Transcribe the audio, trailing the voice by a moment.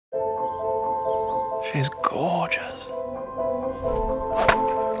She's gorgeous.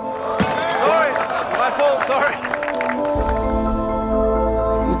 Sorry, my fault, sorry.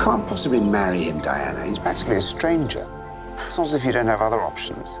 You can't possibly marry him, Diana. He's practically a stranger. It's not as if you don't have other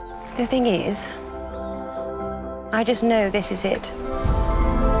options. The thing is, I just know this is it.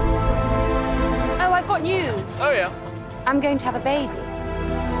 Oh, I've got news. Oh, yeah? I'm going to have a baby.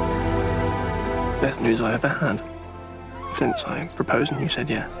 Best news I ever had. Since I proposed and you said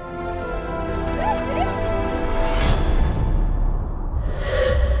yeah.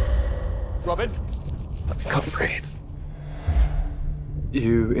 Robin? I can't breathe.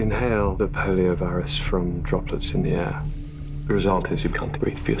 You inhale the polio virus from droplets in the air. The result is you can't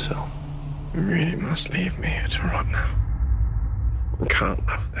breathe for yourself. You really must leave me here to rot now. I can't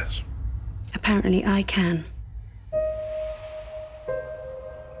have this. Apparently I can.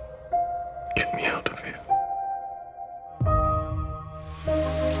 Get me out of here.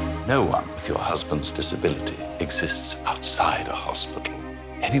 No one with your husband's disability exists outside a hospital,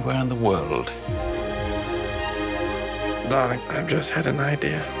 anywhere in the world. Darling, I've just had an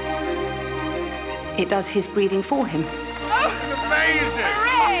idea. It does his breathing for him. This is amazing!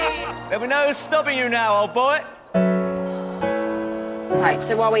 Hooray! There'll be no stopping you now, old boy. Right,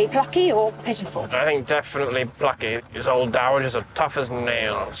 so are we plucky or pitiful? I think definitely plucky. His old dowagers are tough as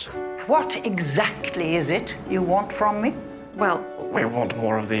nails. What exactly is it you want from me? Well, We want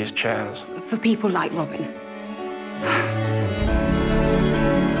more of these chairs. for people like Robin.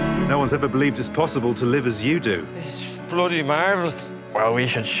 No one's ever believed it's possible to live as you do. This is bloody marvellous. Well, we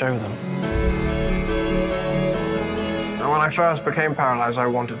should show them. Now, when I first became paralyzed, I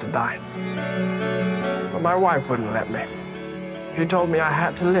wanted to die. But my wife wouldn't let me. She told me I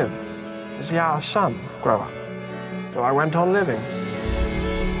had to live to see our son grow up. So I went on living.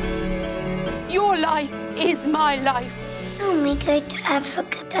 Your life is my life. Can we go to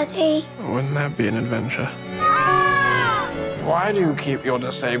Africa, Daddy? Wouldn't that be an adventure? Why do you keep your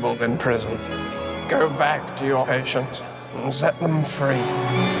disabled in prison? Go back to your patients and set them free.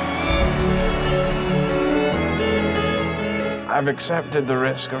 I've accepted the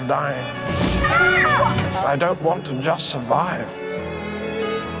risk of dying. I don't want to just survive.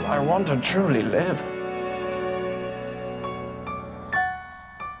 I want to truly live.